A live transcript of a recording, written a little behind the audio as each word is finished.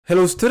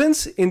Hello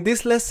students, in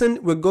this lesson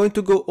we're going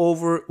to go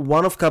over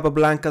one of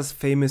Capablanca's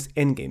famous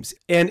endgames.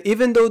 And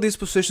even though this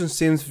position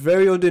seems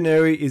very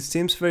ordinary, it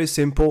seems very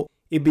simple,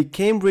 it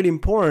became really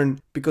important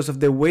because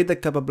of the way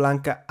that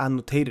Capablanca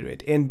annotated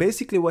it. And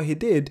basically what he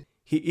did,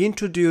 he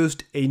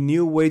introduced a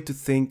new way to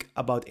think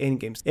about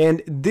endgames.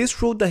 And this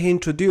rule that he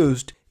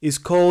introduced is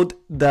called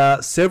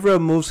the several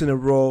moves in a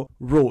row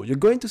rule. You're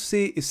going to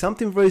see it's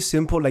something very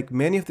simple, like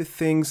many of the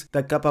things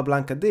that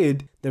Capablanca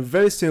did. They're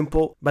very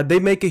simple, but they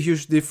make a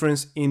huge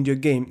difference in your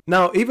game.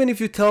 Now, even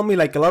if you tell me,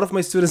 like a lot of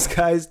my students,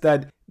 guys,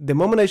 that the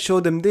moment I show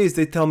them this,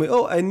 they tell me,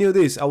 oh, I knew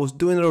this, I was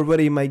doing it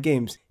already in my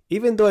games.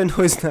 Even though I know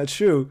it's not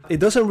true, it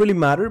doesn't really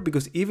matter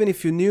because even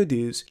if you knew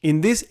this, in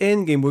this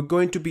endgame, we're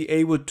going to be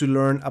able to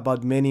learn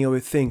about many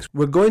other things.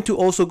 We're going to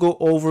also go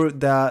over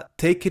the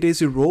take it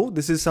easy rule.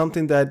 This is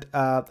something that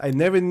I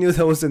never knew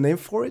there was a name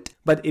for it,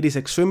 but it is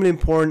extremely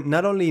important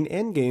not only in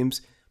endgames,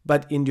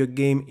 but in your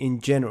game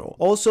in general.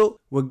 Also,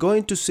 we're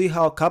going to see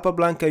how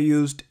Capablanca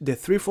used the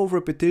threefold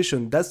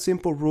repetition, that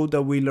simple rule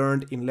that we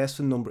learned in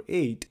lesson number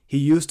 8. He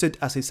used it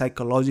as a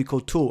psychological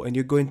tool, and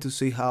you're going to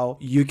see how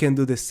you can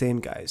do the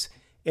same, guys.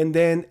 And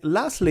then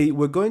lastly,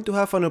 we're going to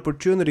have an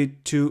opportunity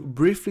to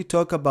briefly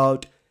talk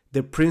about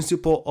the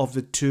principle of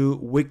the two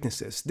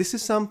weaknesses. This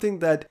is something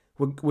that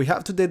we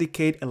have to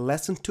dedicate a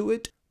lesson to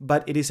it,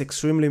 but it is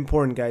extremely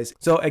important, guys.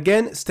 So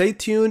again, stay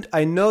tuned.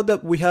 I know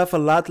that we have a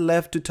lot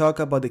left to talk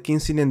about the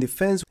King's Indian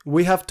defense.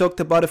 We have talked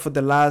about it for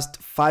the last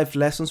 5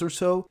 lessons or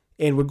so,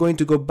 and we're going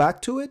to go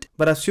back to it.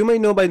 But as you may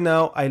know by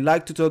now, I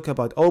like to talk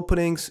about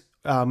openings,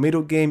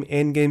 middle game,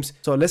 end games.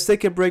 So let's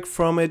take a break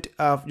from it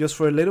just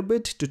for a little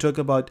bit to talk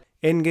about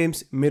end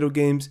games, middle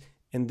games,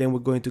 and then we're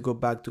going to go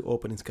back to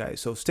openings,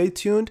 guys. So stay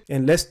tuned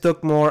and let's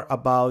talk more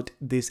about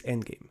this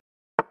end game.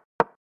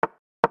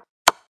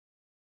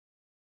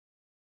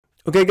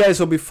 Okay guys,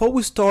 so before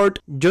we start,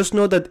 just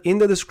know that in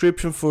the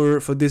description for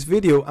this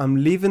video, I'm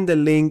leaving the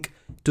link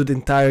to the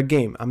entire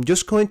game. I'm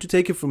just going to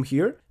take it from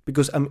here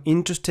because I'm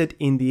interested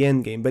in the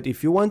end game. But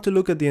if you want to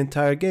look at the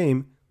entire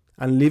game,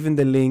 I'm leaving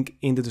the link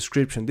in the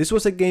description. This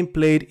was a game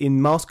played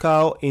in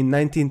Moscow in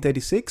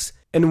 1936.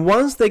 And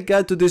once they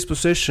got to this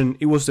position,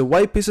 it was the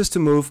white pieces to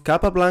move.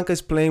 Capablanca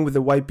is playing with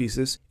the white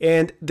pieces.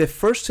 And the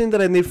first thing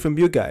that I need from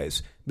you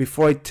guys,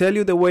 before I tell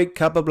you the way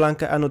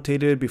Capablanca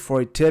annotated it,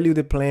 before I tell you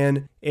the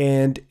plan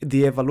and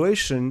the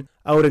evaluation,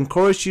 I would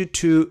encourage you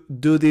to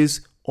do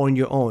this on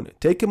your own.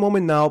 Take a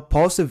moment now,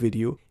 pause the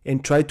video,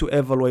 and try to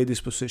evaluate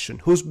this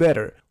position. Who's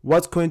better?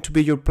 What's going to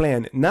be your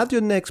plan? Not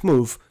your next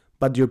move,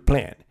 but your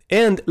plan.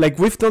 And like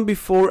we've done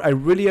before, I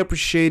really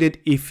appreciate it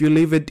if you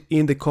leave it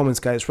in the comments,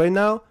 guys. Right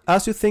now,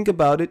 as you think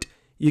about it,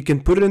 you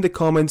can put it in the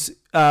comments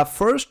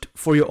first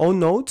for your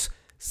own notes,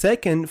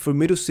 second for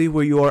me to see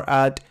where you are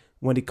at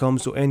when it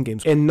comes to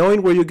endgames. And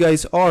knowing where you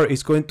guys are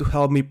is going to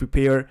help me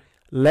prepare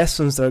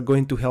lessons that are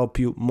going to help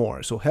you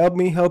more. So help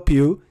me help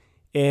you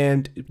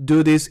and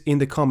do this in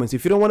the comments.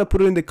 If you don't want to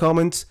put it in the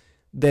comments,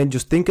 then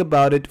just think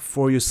about it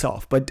for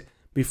yourself. But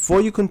before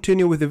you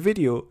continue with the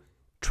video,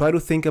 try to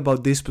think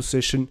about this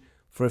position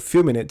for a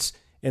few minutes,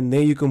 and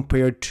then you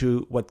compare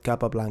to what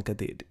Capablanca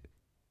did.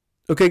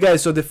 Okay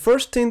guys, so the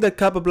first thing that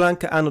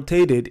Capablanca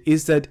annotated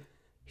is that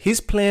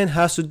his plan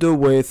has to do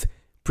with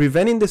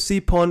preventing the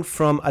c-pawn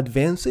from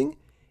advancing,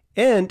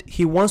 and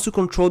he wants to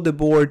control the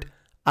board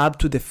up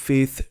to the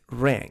 5th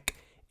rank.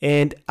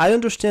 And I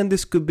understand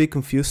this could be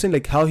confusing,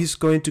 like how he's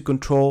going to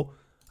control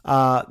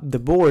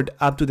the board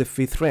up to the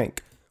 5th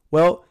rank.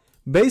 Well,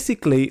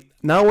 basically,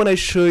 now when I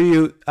show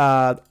you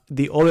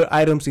the other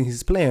items in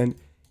his plan,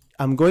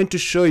 I'm going to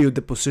show you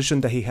the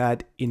position that he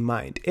had in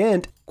mind.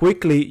 And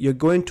quickly, you're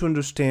going to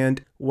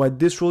understand what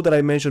this rule that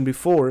I mentioned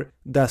before,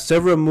 the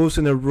several moves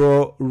in a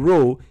row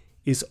rule,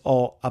 is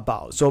all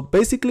about. So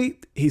basically,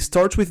 he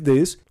starts with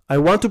this. I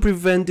want to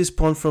prevent this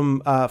pawn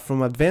from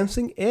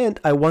advancing, and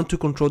I want to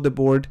control the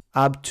board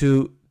up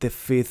to the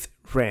 5th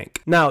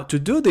rank. Now, to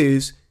do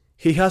this,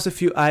 he has a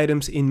few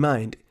items in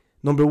mind.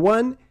 Number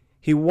 1,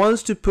 he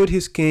wants to put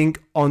his king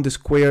on the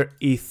square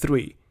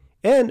e3.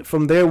 And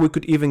from there, we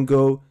could even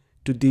go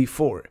to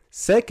d4.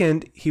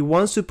 Second, he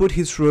wants to put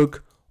his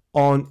rook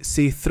on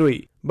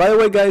c3. By the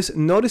way, guys,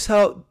 notice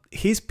how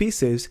his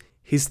pieces,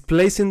 he's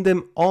placing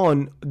them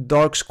on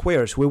dark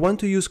squares. We want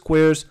to use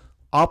squares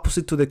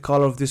opposite to the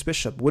color of this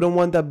bishop. We don't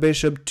want that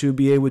bishop to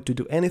be able to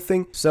do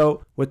anything.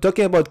 So we're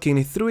talking about king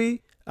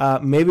e3.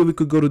 Maybe we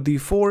could go to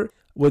d4.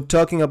 We're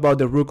talking about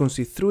the rook on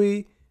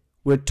c3.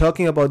 We're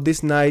talking about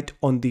this knight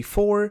on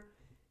d4,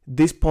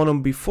 this pawn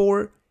on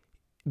b4,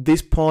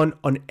 this pawn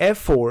on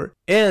f4,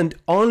 and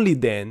only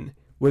then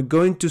we're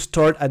going to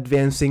start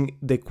advancing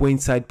the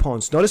queenside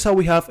pawns. Notice how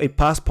we have a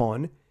pass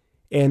pawn,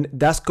 and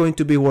that's going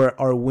to be where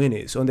our win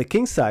is. On the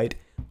king side,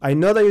 I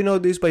know that you know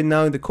this by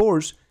now in the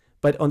course,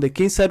 but on the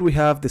king side we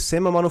have the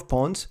same amount of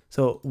pawns,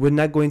 so we're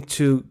not going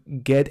to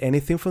get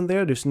anything from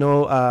there. There's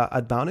no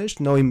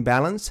advantage, no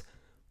imbalance.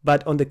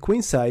 But on the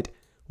queen side,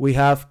 we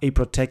have a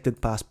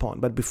protected pass pawn.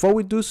 But before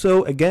we do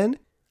so, again,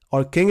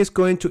 our king is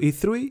going to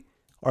e3,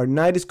 our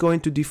knight is going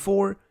to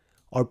d4,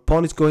 our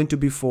pawn is going to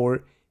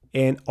b4,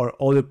 and our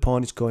other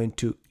pawn is going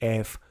to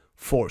f4.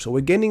 4. So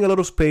we're gaining a lot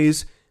of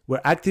space.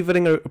 We're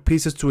activating our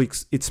pieces to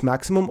its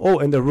maximum. Oh,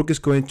 and the rook is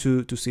going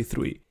to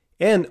c3.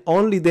 And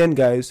only then,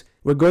 guys,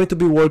 we're going to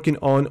be working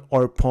on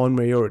our pawn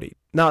majority.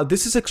 Now,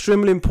 this is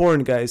extremely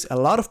important, guys. A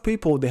lot of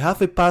people, they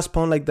have a passed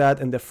pawn like that,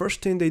 and the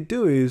first thing they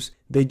do is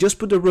they just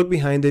put the rook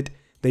behind it,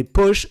 they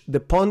push, the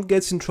pawn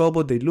gets in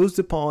trouble, they lose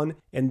the pawn,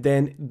 and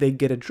then they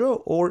get a draw,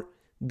 or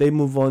they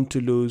move on to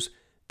lose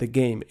the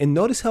game. And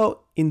notice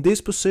how in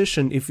this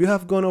position, if you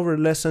have gone over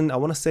lesson, I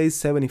want to say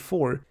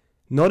 74,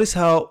 notice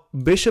how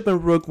bishop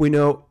and rook, we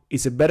know,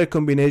 is a better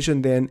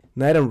combination than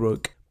knight and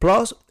rook.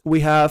 Plus, we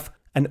have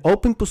an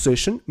open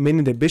position,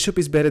 meaning the bishop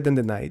is better than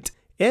the knight.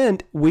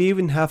 And we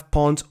even have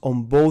pawns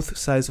on both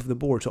sides of the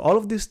board. So all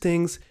of these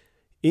things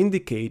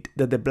indicate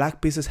that the black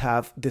pieces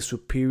have the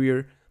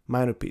superior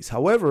minor piece.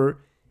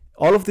 However,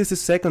 all of this is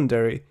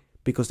secondary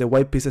because the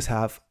white pieces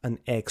have an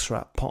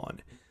extra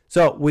pawn.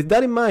 So with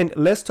that in mind,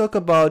 let's talk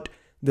about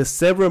the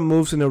several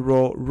moves in a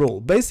row rule.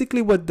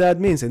 Basically what that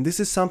means, and this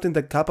is something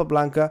that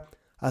Capablanca,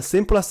 as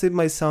simple as it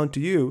might sound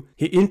to you,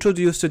 he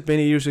introduced it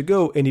many years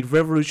ago and it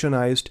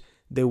revolutionized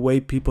the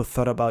way people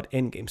thought about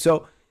endgame.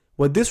 So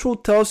what this rule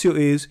tells you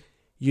is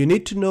you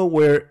need to know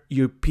where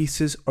your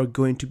pieces are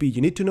going to be.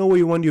 You need to know where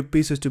you want your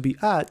pieces to be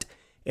at,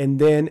 and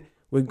then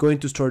we're going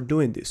to start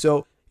doing this.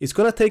 So it's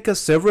going to take us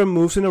several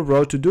moves in a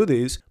row to do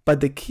this,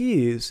 but the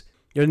key is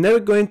you're never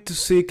going to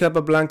see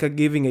Capablanca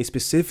giving a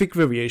specific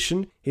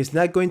variation. He's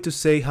not going to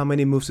say how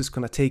many moves it's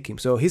going to take him.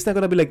 So he's not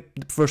going to be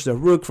like first the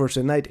rook, first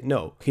the knight.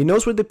 No, he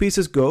knows where the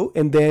pieces go,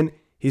 and then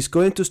he's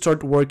going to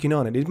start working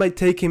on it. It might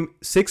take him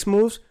 6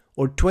 moves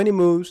or 20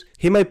 moves.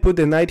 He might put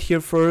the knight here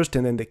first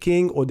and then the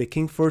king, or the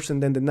king first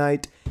and then the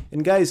knight.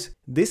 And guys,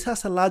 this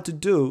has a lot to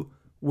do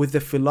with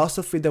the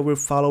philosophy that we're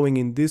following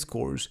in this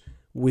course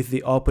with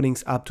the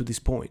openings up to this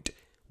point.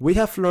 We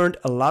have learned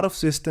a lot of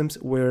systems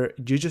where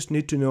you just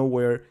need to know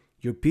where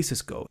your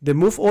pieces go. The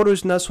move order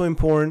is not so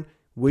important.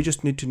 We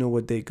just need to know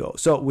where they go.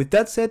 So with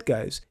that said,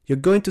 guys, you're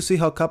going to see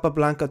how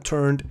Capablanca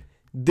turned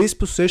this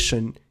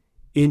position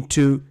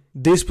into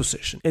this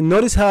position. And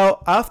notice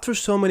how after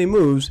so many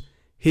moves,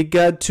 he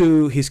got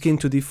to his king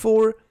to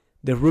d4,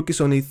 the rook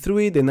is on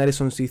e3, the knight is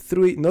on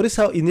c3. Notice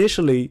how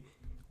initially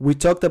we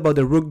talked about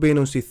the rook being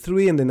on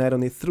c3 and the knight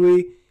on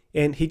e3,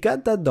 and he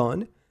got that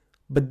done,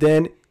 but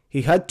then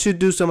he had to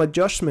do some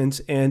adjustments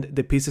and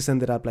the pieces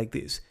ended up like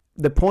this.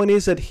 The point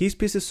is that his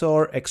pieces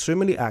are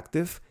extremely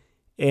active,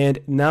 and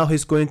now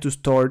he's going to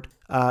start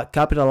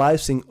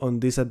capitalizing on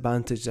this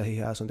advantage that he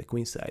has on the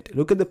queen side.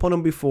 Look at the pawn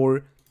on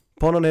b4,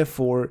 pawn on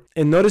f4,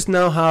 and notice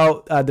now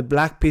how the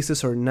black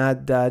pieces are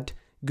not that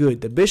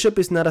good. The bishop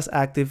is not as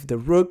active. The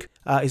rook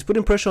is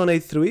putting pressure on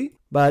a3,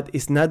 but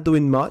it's not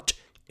doing much.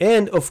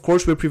 And of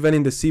course, we're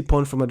preventing the c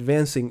pawn from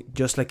advancing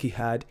just like he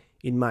had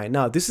in mind.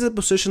 Now, this is a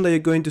position that you're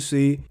going to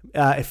see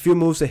a few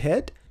moves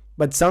ahead,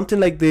 but something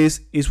like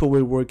this is what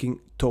we're working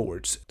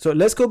towards. So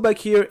let's go back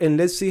here and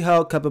let's see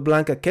how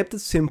Capablanca kept it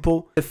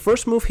simple. The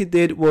first move he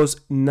did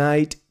was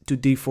knight to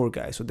d4,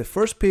 guys. So the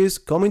first piece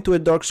coming to a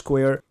dark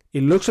square.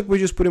 It looks like we're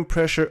just putting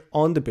pressure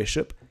on the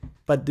bishop,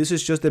 but this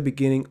is just the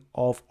beginning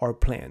of our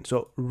plan.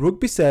 So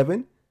rook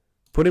b7,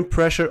 putting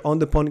pressure on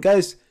the pawn.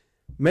 Guys,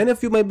 many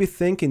of you might be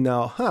thinking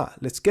now,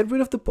 let's get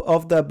rid of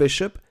the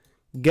bishop,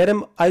 get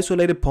him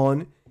isolated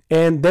pawn,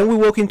 and then we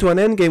walk into an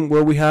endgame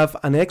where we have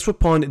an extra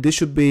pawn. This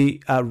should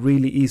be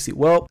really easy.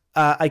 Well,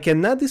 I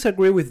cannot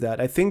disagree with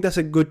that. I think that's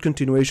a good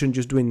continuation,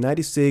 just doing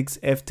 96,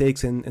 f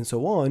takes, and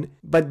so on.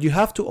 But you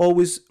have to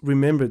always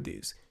remember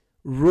this.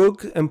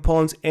 Rook and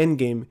pawns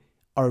endgame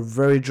are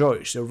very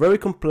drawish. They're very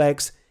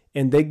complex,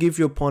 and they give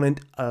your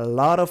opponent a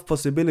lot of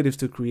possibilities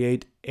to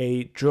create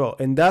a draw.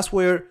 And that's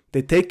where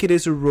the take it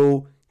easy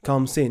rule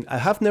comes in. I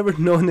have never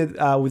known it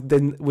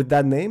with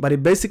that name, but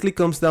it basically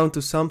comes down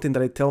to something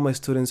that I tell my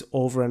students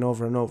over and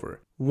over and over.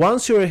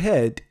 Once you're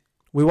ahead,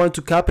 we want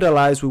to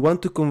capitalize, we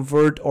want to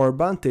convert our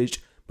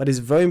advantage, but it's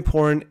very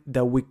important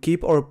that we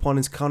keep our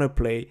opponent's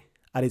counterplay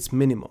at its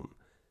minimum.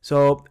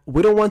 So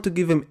we don't want to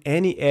give him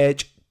any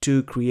edge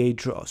to create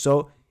draw.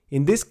 So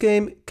in this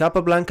game,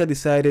 Capablanca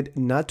decided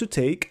not to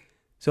take.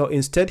 So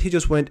instead, he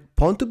just went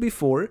pawn to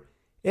b4,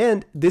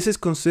 and this is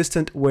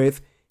consistent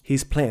with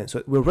his plan.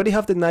 So we already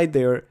have the knight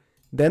there,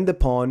 then the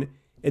pawn,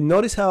 and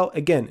notice how,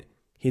 again,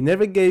 he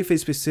never gave a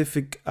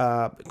specific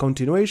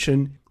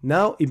continuation.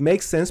 Now it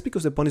makes sense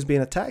because the pawn is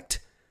being attacked,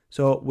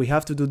 so we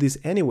have to do this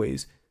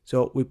anyways.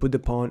 So we put the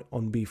pawn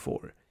on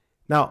b4.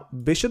 Now,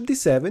 bishop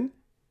d7,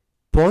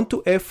 pawn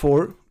to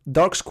f4,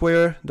 dark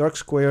square, dark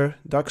square,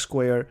 dark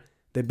square.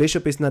 The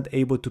bishop is not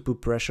able to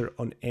put pressure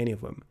on any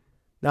of them.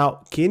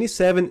 Now, king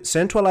e7,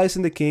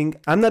 centralizing the king.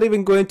 I'm not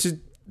even going to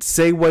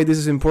say why this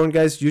is important,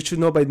 guys. You should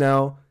know by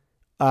now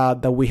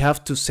that we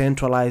have to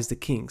centralize the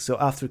king. So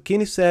after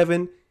king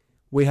e7,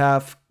 we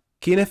have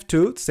king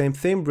f2, same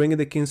thing, bringing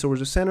the kings over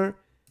the center,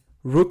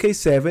 rook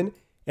a7,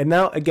 and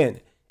now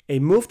again, a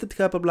move that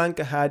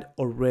Capablanca had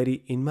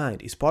already in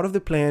mind. It's part of the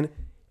plan,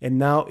 and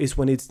now is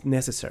when it's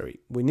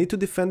necessary. We need to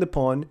defend the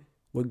pawn.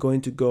 We're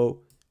going to go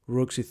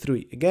rook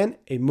c3. Again,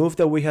 a move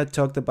that we had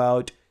talked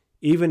about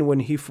even when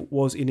he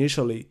was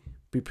initially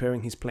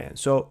preparing his plan.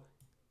 So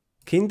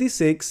king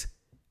d6,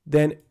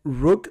 then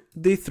rook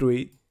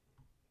d3,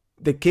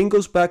 the king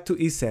goes back to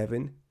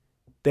e7,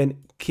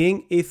 then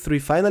king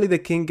e3, finally the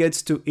king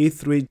gets to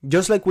e3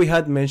 just like we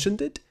had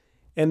mentioned it,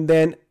 and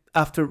then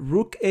after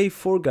rook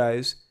a4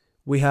 guys,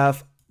 we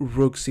have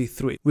rook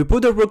c3. We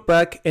put the rook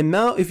back, and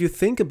now if you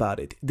think about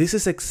it, this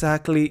is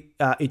exactly,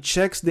 it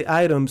checks the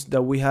items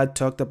that we had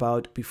talked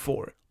about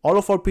before. All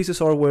of our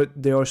pieces are where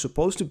they are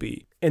supposed to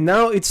be. And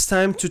now it's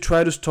time to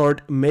try to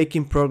start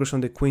making progress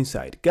on the queen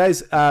side.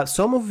 Guys,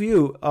 some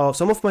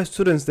of my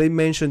students, they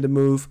mentioned the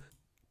move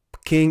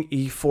king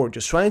e4,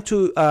 just trying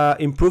to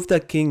improve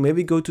that king,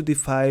 maybe go to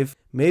d5,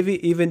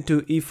 maybe even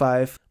to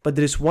e5. But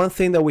there is one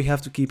thing that we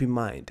have to keep in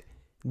mind.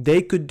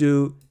 They could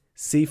do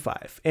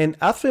c5, and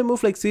after a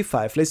move like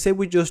c5, let's say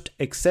we just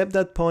accept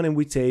that pawn and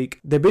we take,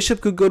 the bishop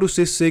could go to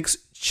c6,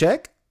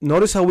 check.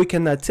 Notice how we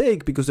cannot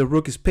take because the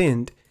rook is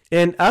pinned.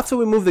 And after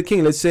we move the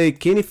king, let's say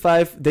king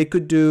e5, they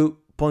could do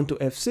pawn to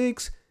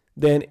f6,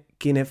 then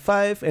king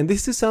f5, and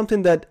this is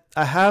something that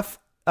I have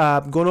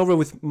gone over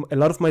with a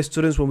lot of my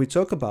students when we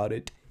talk about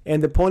it.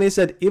 And the point is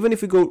that even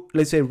if we go,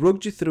 let's say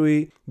rook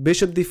g3,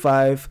 bishop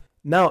d5,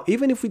 now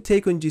even if we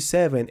take on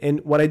g7, and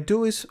what I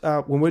do is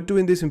when we're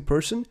doing this in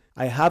person,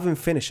 I haven't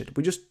finished it.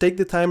 We just take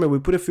the timer, we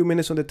put a few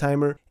minutes on the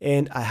timer,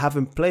 and I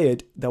haven't played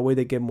it. That way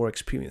they get more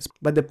experience.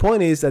 But the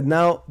point is that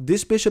now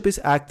this bishop is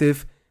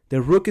active,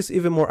 the rook is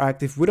even more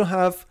active. We don't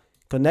have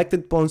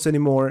connected pawns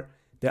anymore.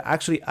 They're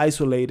actually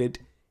isolated,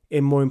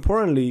 and more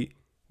importantly,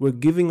 we're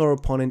giving our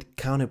opponent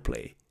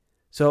counterplay.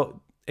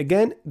 So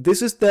again,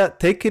 this is the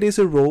take it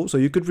easy rule, so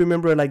you could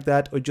remember it like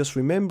that, or just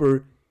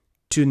remember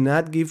to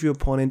not give your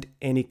opponent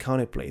any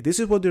counterplay. This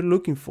is what they're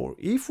looking for.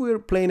 If we're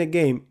playing a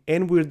game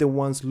and we're the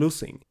ones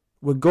losing,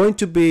 we're going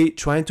to be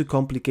trying to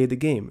complicate the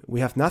game. We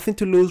have nothing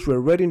to lose, we're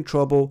already in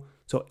trouble,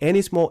 so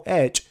any small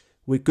edge,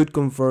 we could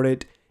convert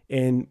it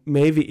and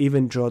maybe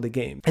even draw the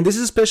game. And this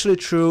is especially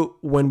true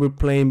when we're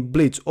playing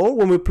blitz or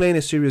when we're playing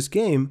a serious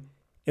game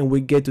and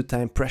we get to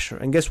time pressure.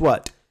 And guess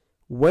what?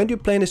 When you're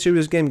playing a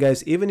serious game,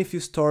 guys, even if you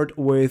start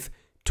with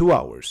 2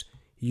 hours,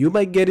 you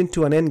might get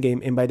into an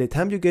endgame, and by the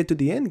time you get to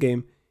the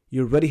endgame,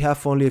 you already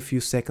have only a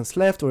few seconds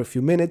left or a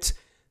few minutes.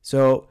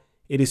 So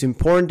it is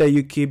important that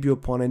you keep your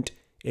opponent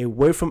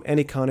away from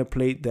any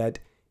counterplay, that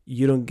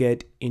you don't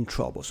get in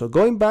trouble. So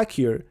going back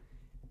here,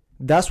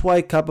 that's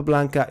why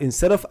Capablanca,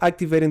 instead of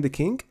activating the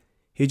king,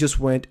 he just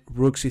went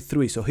rook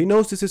c3. So he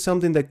knows this is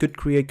something that could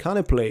create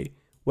counterplay.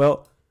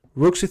 Well,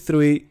 rook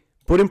c3,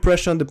 putting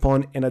pressure on the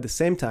pawn and at the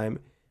same time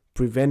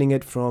preventing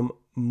it from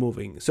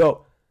moving.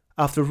 So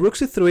after rook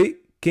c3,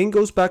 king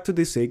goes back to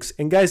d6,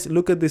 and guys,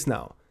 look at this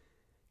now.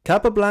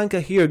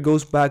 Capablanca here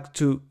goes back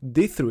to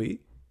d3,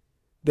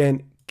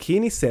 then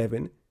king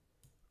e7,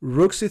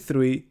 rook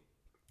c3,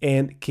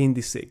 and king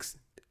d6.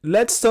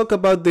 Let's talk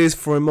about this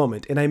for a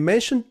moment. And I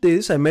mentioned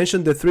this, I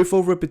mentioned the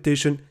 3-4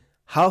 repetition,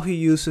 how he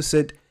uses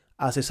it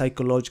as a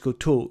psychological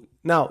tool.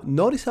 Now,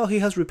 notice how he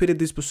has repeated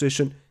this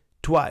position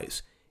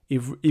twice.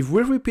 If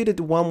we repeat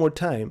it one more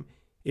time,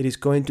 it is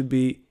going to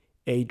be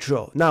a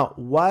draw. Now,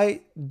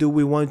 why do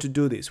we want to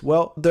do this?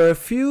 Well, there are a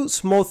few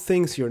small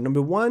things here.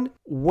 Number one,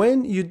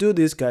 when you do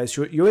this, guys,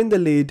 you're in the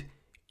lead,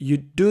 you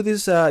do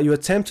this, you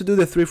attempt to do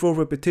the 3-4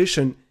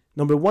 repetition.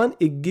 Number one,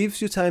 it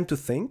gives you time to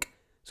think.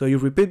 So you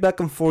repeat back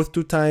and forth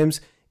 2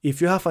 times.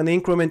 If you have an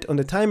increment on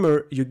the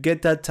timer, you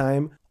get that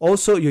time.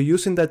 Also, you're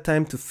using that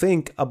time to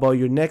think about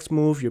your next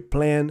move, your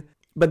plan.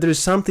 But there's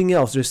something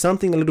else. There's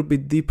something a little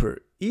bit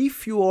deeper.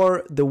 If you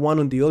are the one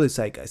on the other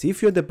side, guys,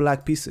 if you're the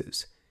black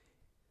pieces,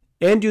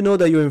 and you know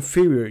that you're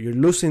inferior, you're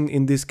losing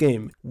in this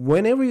game,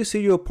 whenever you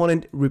see your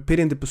opponent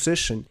repeating the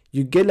position,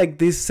 you get like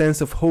this sense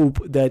of hope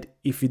that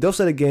if he does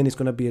that again, it's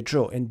going to be a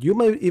draw. And you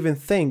might even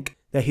think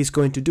that he's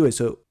going to do it.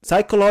 So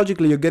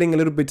psychologically, you're getting a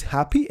little bit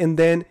happy. And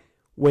then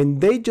when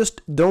they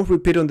just don't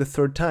repeat on the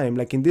 3rd time,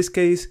 like in this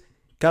case,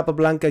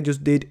 Capablanca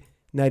just did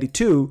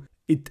 92,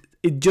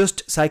 it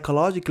just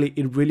psychologically,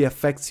 it really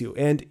affects you.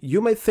 And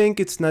you might think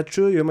it's not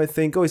true. You might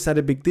think, oh, it's not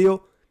a big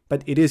deal.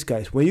 But it is,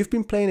 guys. When you've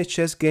been playing a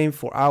chess game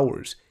for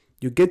hours,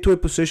 you get to a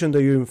position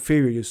that you're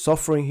inferior, you're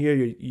suffering here,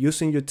 you're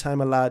using your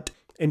time a lot,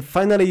 and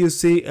finally you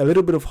see a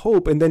little bit of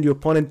hope, and then your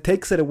opponent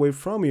takes it away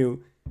from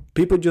you.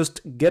 People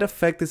just get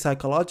affected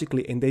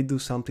psychologically and they do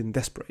something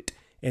desperate,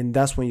 and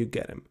that's when you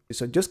get them.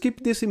 So just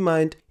keep this in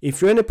mind.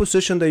 If you're in a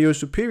position that you're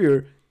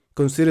superior,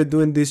 consider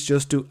doing this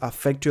just to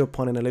affect your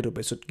opponent a little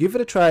bit. So give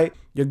it a try.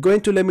 You're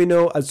going to let me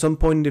know at some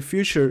point in the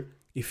future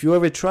if you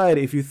ever tried,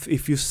 if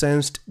you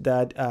sensed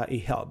that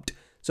it helped.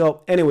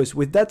 So anyways,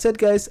 with that said,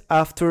 guys,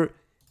 after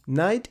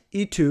knight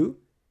e2,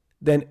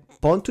 then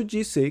pawn to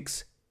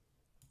g6,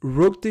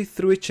 rook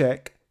d3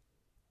 check,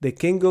 the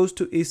king goes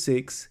to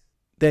e6,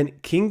 then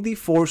king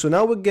d4. So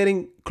now we're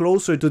getting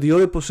closer to the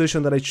other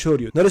position that I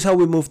showed you. Notice how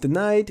we moved the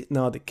knight,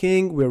 now the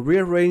king. We're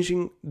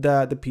rearranging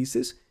the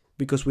pieces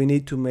because we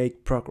need to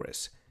make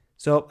progress.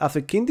 So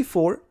after king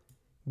d4,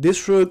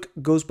 this rook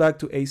goes back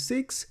to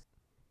a6,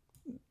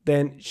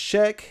 then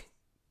check,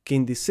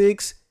 king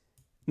d6.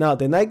 Now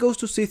the knight goes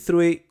to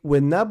c3.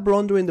 We're not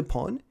blundering the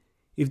pawn.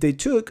 If they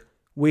took,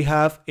 we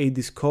have a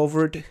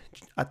discovered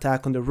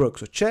attack on the rook.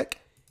 So check,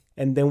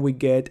 and then we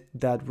get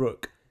that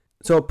rook.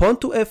 So pawn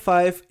to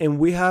f5, and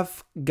we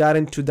have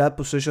gotten to that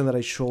position that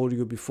I showed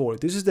you before.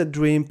 This is the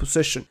dream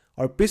position.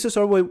 Our pieces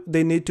are where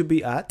they need to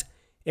be at,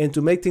 and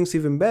to make things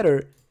even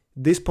better,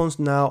 these pawns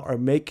now are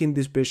making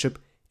this bishop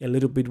a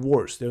little bit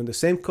worse. They're in the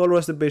same color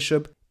as the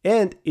bishop,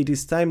 and it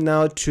is time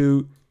now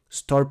to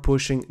start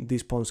pushing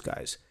these pawns,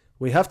 guys.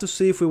 We have to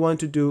see if we want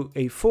to do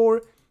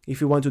a4, if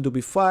we want to do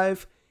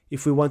b5,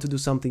 if we want to do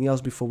something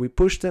else before we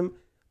push them,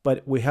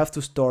 but we have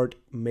to start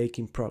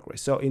making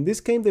progress. So in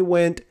this game, they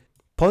went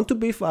pawn to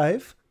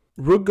b5,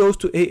 rook goes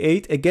to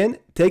a8. Again,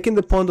 taking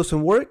the pawn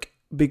doesn't work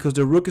because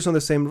the rook is on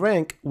the same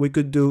rank. We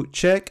could do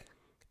check,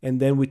 and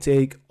then we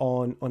take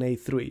on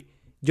a3.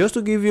 Just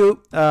to give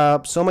you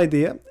some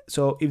idea,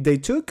 so if they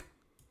took,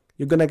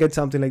 you're gonna get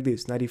something like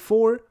this: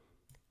 94,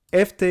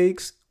 f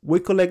takes, we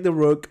collect the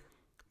rook,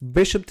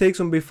 bishop takes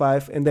on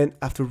b5, and then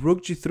after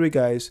rook g3,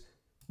 guys,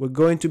 we're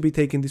going to be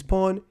taking this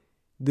pawn.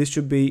 This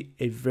should be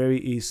a very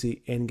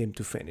easy endgame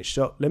to finish.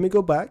 So let me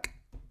go back,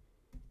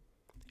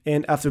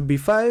 and after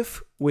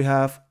b5, we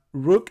have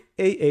rook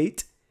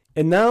a8,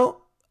 and now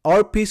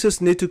our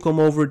pieces need to come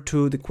over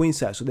to the queen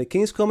side. So the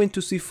king is coming to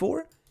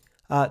c4.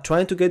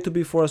 Trying to get to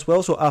b4 as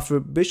well. So after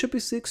bishop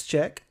e6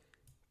 check,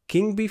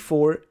 king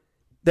b4,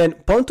 then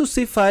pawn to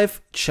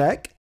c5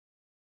 check,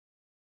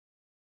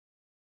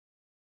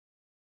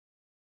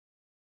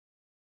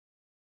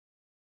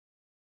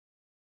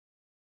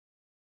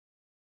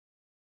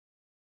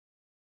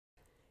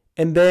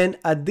 and then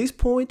at this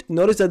point,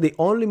 notice that the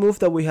only move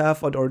that we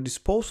have at our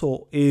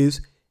disposal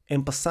is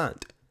en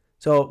passant.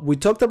 So we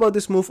talked about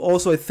this move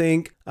also, I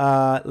think,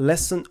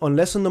 lesson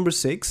number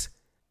 6.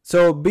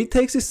 So b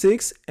takes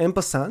e6, en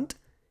passant,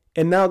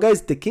 and now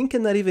guys, the king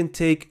cannot even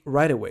take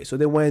right away. So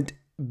they went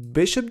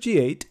bishop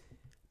g8.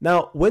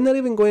 Now we're not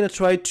even going to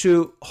try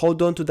to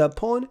hold on to that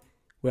pawn.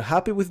 We're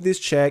happy with this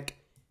check.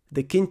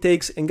 The king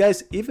takes, and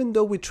guys, even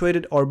though we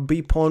traded our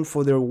b pawn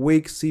for their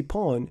weak c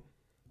pawn,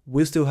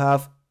 we still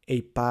have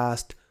a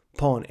passed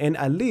pawn, and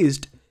at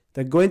least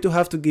they're going to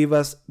have to give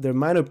us their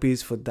minor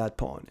piece for that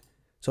pawn.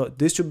 So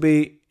this should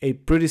be a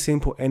pretty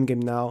simple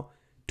endgame now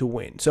to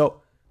win.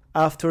 So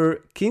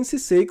after king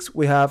c6,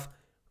 we have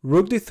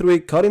rook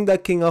d3, cutting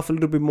that king off a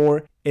little bit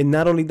more, and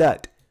not only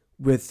that,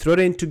 we're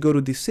threatening to go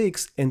to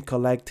d6 and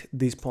collect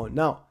this pawn.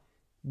 Now,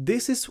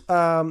 this is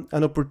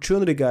an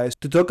opportunity, guys,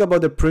 to talk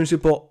about the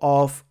principle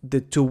of the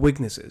two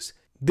weaknesses.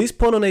 This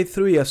pawn on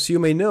a3, as you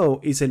may know,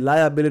 is a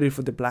liability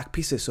for the black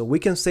pieces, so we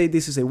can say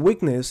this is a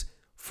weakness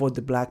for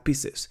the black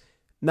pieces.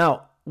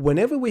 Now,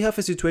 whenever we have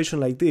a situation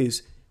like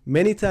this,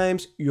 many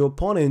times your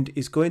opponent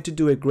is going to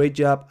do a great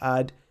job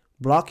at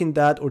blocking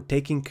that or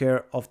taking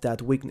care of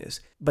that weakness.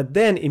 But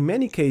then in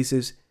many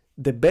cases,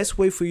 the best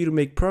way for you to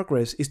make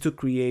progress is to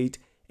create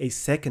a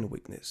second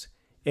weakness.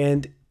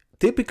 And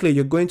typically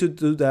you're going to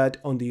do that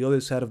on the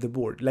other side of the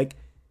board. Like,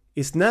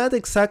 it's not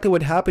exactly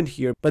what happened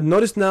here, but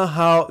notice now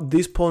how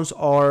these pawns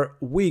are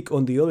weak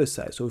on the other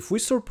side. So if we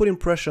start putting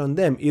pressure on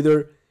them,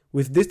 either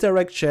with this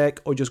direct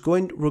check or just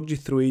going rook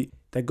g3,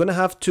 they're gonna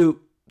have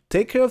to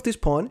take care of this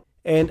pawn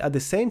and at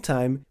the same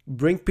time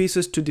bring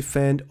pieces to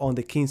defend on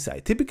the king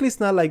side. Typically it's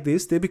not like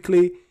this.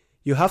 Typically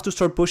you have to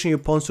start pushing your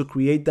pawns to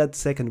create that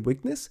second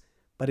weakness,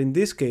 but in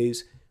this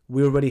case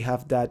we already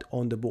have that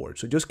on the board.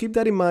 So just keep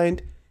that in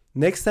mind.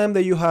 Next time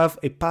that you have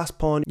a passed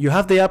pawn, you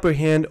have the upper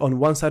hand on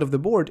one side of the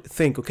board,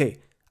 think, okay,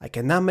 I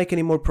cannot make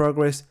any more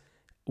progress.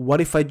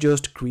 What if I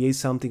just create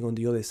something on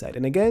the other side?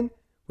 And again,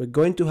 we're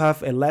going to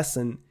have a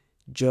lesson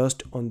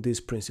just on this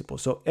principle.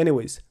 So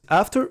anyways,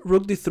 after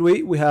rook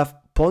d3, we have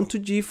pawn to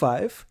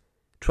g5,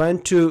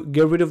 trying to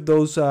get rid of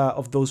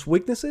those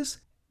weaknesses.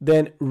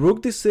 Then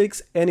rook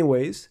d6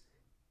 anyways,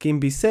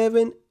 king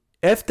b7,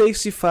 f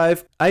takes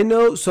c5. I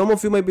know some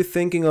of you might be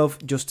thinking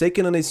of just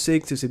taking on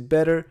a6, is it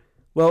better?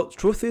 Well,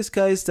 truth is,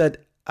 guys,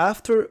 that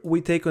after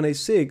we take on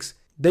a6,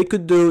 they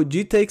could do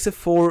g takes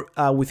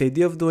f4 with the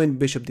idea of doing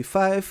bishop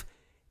d5,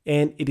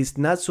 and it is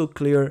not so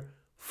clear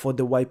for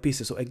the white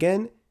pieces. So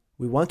again,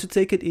 we want to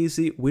take it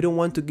easy. We don't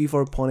want to give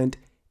our opponent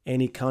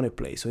any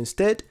counterplay. So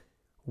instead,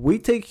 we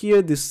take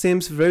here. This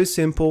seems very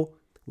simple.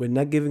 We're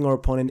not giving our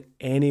opponent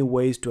any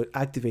ways to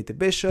activate the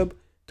bishop,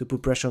 to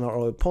put pressure on our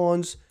other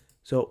pawns.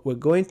 So we're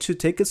going to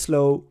take it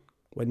slow.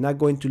 We're not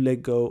going to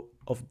let go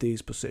of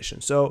this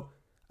position. So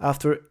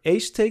after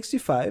h takes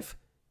g5,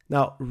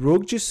 now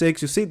rook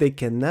g6, you see they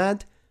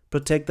cannot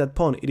protect that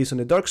pawn. It is on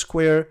a dark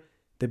square.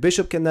 The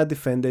bishop cannot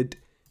defend it.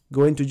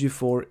 Going to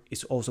g4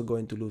 is also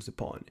going to lose the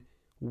pawn.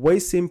 Way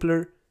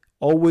simpler,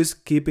 always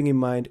keeping in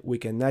mind we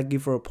cannot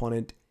give our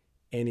opponent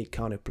any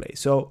counterplay.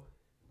 So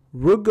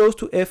rook goes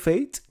to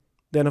f8,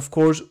 then of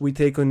course we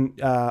take on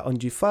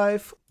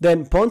g5,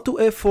 then pawn to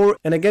f4,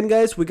 and again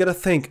guys, we gotta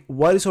think,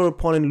 what is our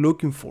opponent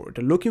looking for?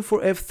 They're looking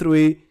for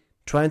f3,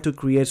 trying to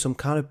create some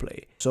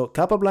counterplay. So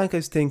Capablanca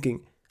is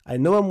thinking, I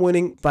know I'm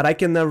winning, but I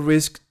cannot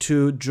risk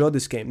to draw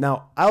this game.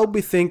 Now, I'll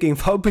be thinking,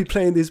 if I'll be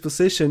playing this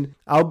position,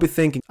 I'll be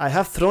thinking, I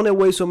have thrown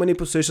away so many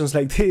positions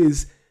like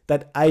this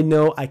that I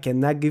know I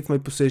cannot give my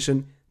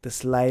position the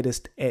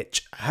slightest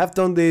edge. I have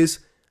done this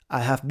I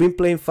have been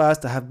playing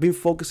fast, I have been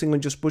focusing on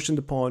just pushing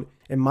the pawn,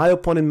 and my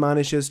opponent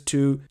manages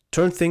to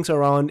turn things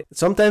around.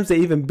 Sometimes they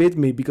even beat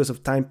me because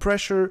of time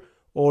pressure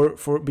or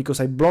because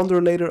I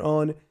blunder later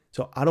on,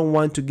 so I don't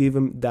want to give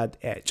him that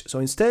edge. So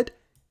instead,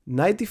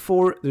 knight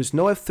d4, there's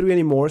no f3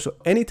 anymore, so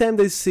anytime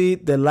they see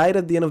the light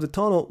at the end of the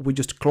tunnel, we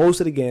just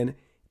close it again.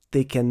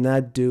 They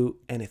cannot do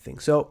anything.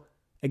 So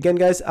again,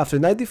 guys, after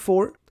knight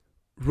d4,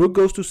 rook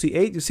goes to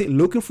c8, you see,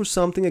 looking for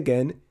something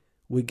again.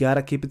 We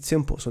gotta keep it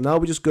simple. So now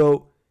we just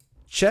go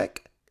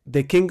check,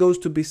 the king goes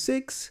to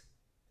b6,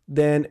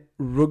 then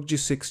rook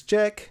g6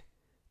 check,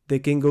 the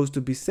king goes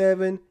to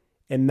b7,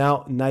 and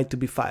now knight to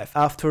b5.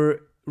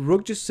 After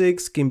rook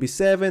g6, king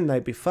b7,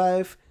 knight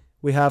b5,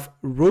 we have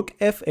rook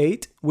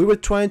f8. We were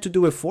trying to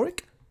do a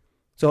fork,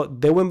 so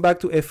they went back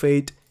to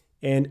f8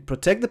 and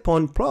protect the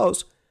pawn,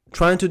 plus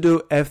trying to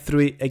do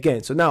f3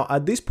 again. So now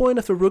at this point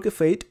after rook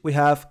f8, we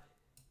have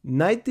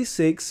knight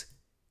d6,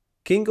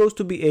 king goes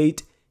to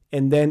b8,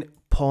 and then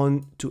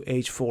pawn to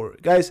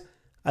h4. Guys,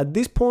 at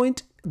this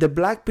point, the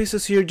black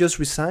pieces here just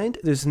resigned.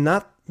 There's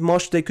not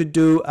much they could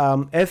do.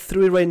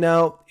 F3 right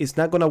now is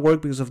not gonna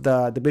work because of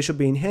the bishop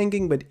being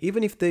hanging, but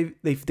even if they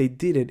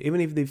did it,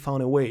 even if they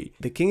found a way,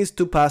 the king is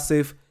too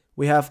passive.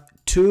 We have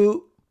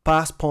two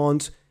passed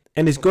pawns,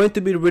 and it's going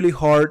to be really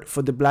hard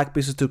for the black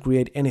pieces to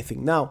create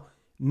anything. Now,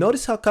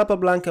 notice how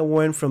Capablanca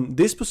went from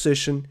this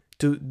position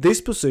to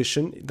this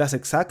position. That's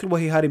exactly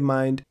what he had in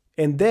mind.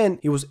 And then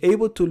he was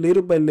able to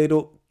little by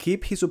little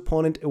keep his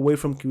opponent away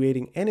from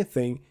creating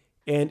anything,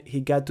 and he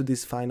got to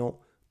this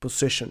final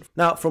position.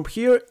 Now from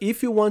here,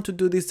 if you want to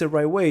do this the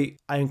right way,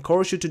 I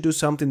encourage you to do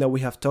something that we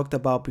have talked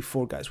about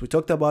before, guys. We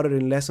talked about it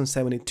in lesson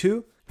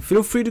 72.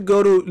 Feel free to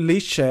go to Lee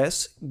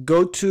Chess,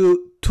 go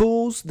to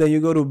tools, then you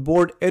go to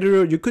board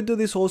editor. You could do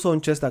this also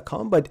on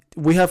chess.com, but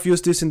we have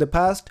used this in the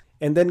past.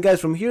 And then guys,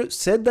 from here,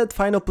 set that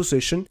final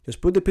position,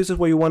 just put the pieces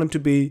where you want them to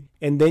be,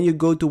 and then you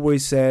go to where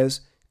it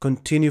says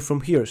continue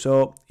from here.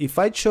 So if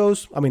I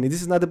chose, I mean,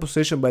 this is not the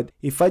position, but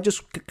if I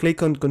just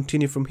click on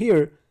continue from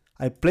here,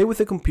 I play with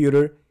the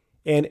computer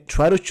and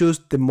try to choose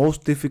the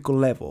most difficult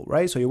level,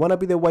 right? So you want to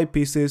be the white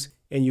pieces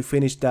and you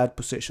finish that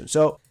position.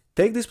 So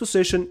take this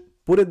position,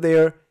 put it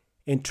there,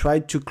 and try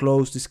to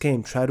close this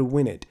game, try to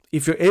win it.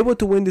 If you're able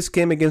to win this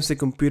game against the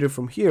computer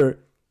from here,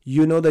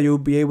 you know that you'll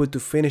be able to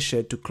finish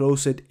it, to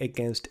close it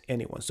against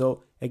anyone.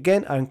 So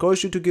again, I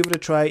encourage you to give it a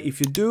try. If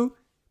you do,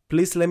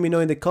 please let me know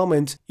in the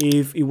comments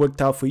if it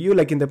worked out for you.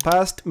 Like in the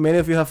past, many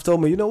of you have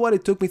told me, you know what,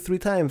 it took me 3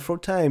 times, 4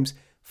 times,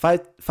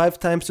 five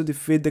times to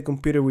defeat the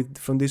computer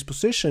from this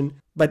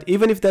position. But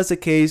even if that's the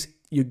case,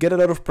 you get a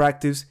lot of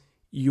practice,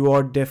 you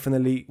are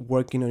definitely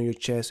working on your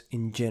chess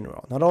in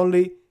general. Not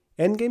only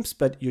endgames,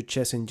 but your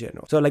chess in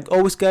general. So like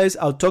always, guys,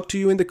 I'll talk to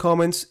you in the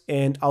comments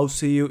and I'll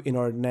see you in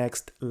our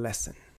next lesson.